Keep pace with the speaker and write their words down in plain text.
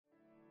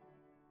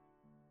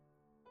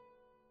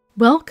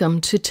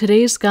Welcome to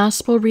today's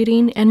Gospel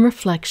reading and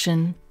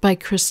reflection by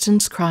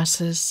Kristin's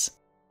Crosses.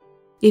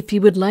 If you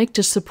would like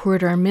to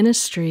support our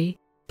ministry,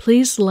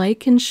 please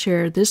like and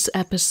share this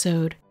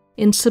episode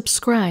and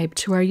subscribe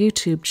to our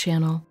YouTube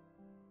channel.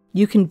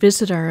 You can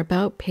visit our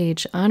About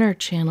page on our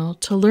channel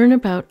to learn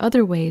about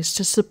other ways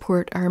to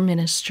support our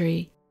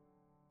ministry.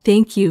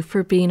 Thank you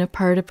for being a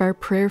part of our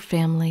prayer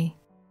family.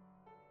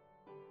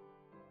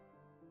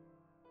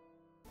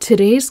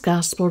 Today's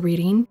Gospel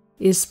reading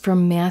is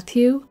from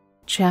Matthew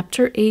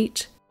chapter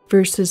 8,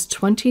 verses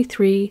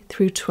 23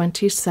 through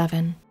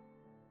 27.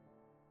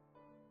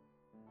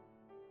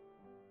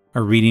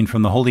 A reading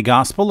from the Holy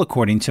Gospel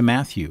according to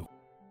Matthew.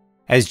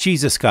 As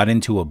Jesus got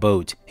into a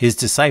boat, his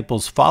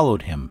disciples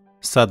followed him.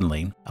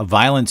 Suddenly, a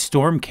violent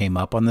storm came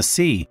up on the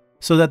sea,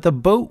 so that the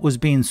boat was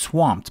being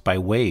swamped by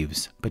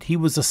waves, but he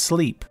was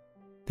asleep.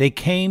 They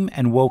came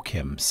and woke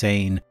him,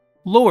 saying,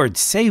 "Lord,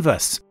 save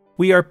us!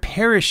 We are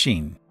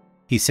perishing."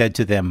 He said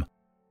to them,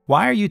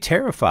 "Why are you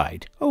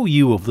terrified, O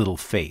you of little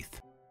faith?"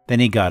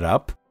 Then he got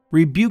up,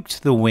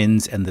 rebuked the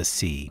winds and the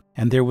sea,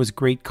 and there was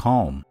great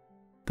calm.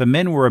 The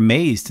men were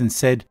amazed and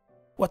said,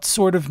 "What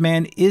sort of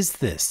man is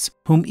this,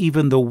 whom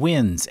even the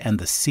winds and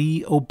the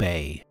sea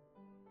obey?"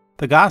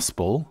 The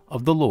Gospel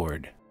of the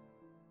Lord.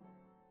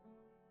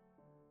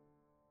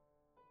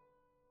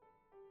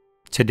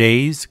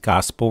 Today's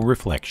Gospel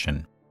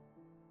Reflection.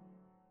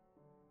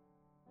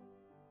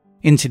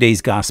 In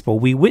today's Gospel,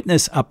 we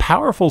witness a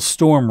powerful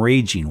storm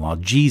raging while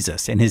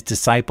Jesus and his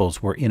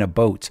disciples were in a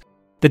boat.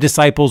 The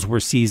disciples were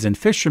seasoned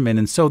fishermen,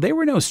 and so they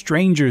were no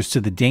strangers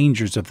to the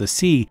dangers of the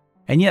sea,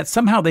 and yet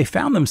somehow they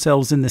found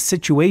themselves in this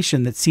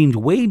situation that seemed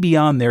way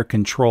beyond their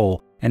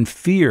control, and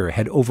fear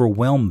had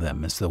overwhelmed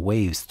them as the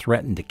waves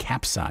threatened to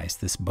capsize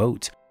this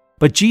boat.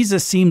 But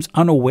Jesus seems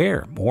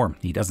unaware, or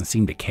he doesn't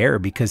seem to care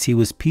because he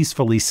was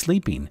peacefully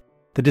sleeping.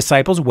 The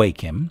disciples wake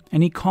him,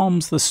 and he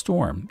calms the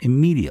storm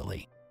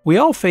immediately. We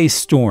all face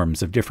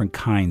storms of different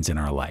kinds in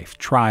our life,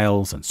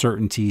 trials,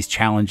 uncertainties,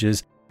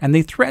 challenges, and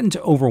they threaten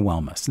to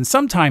overwhelm us. And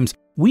sometimes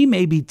we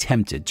may be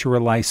tempted to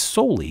rely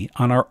solely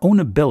on our own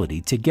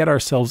ability to get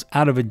ourselves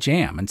out of a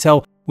jam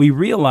until we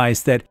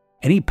realize that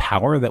any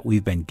power that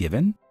we've been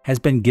given has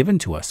been given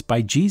to us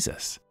by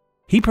Jesus.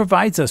 He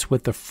provides us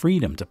with the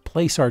freedom to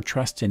place our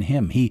trust in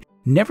him. He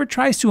never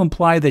tries to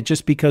imply that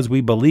just because we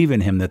believe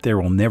in him that there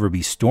will never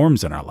be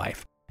storms in our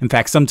life. In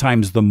fact,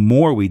 sometimes the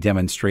more we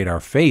demonstrate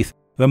our faith,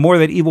 the more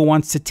that evil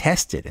wants to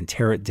test it and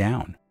tear it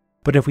down.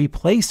 But if we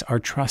place our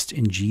trust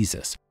in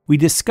Jesus, we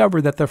discover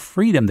that the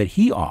freedom that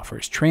he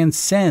offers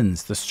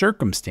transcends the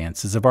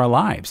circumstances of our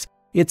lives.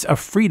 It's a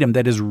freedom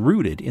that is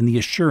rooted in the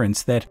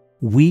assurance that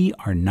we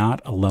are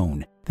not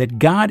alone, that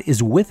God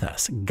is with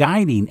us,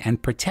 guiding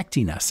and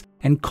protecting us,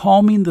 and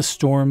calming the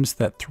storms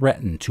that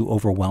threaten to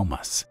overwhelm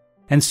us.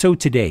 And so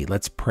today,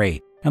 let's pray,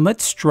 and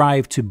let's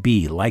strive to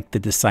be like the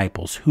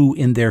disciples who,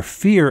 in their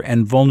fear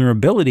and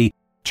vulnerability,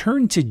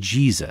 turn to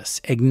Jesus,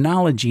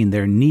 acknowledging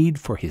their need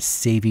for his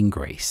saving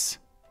grace.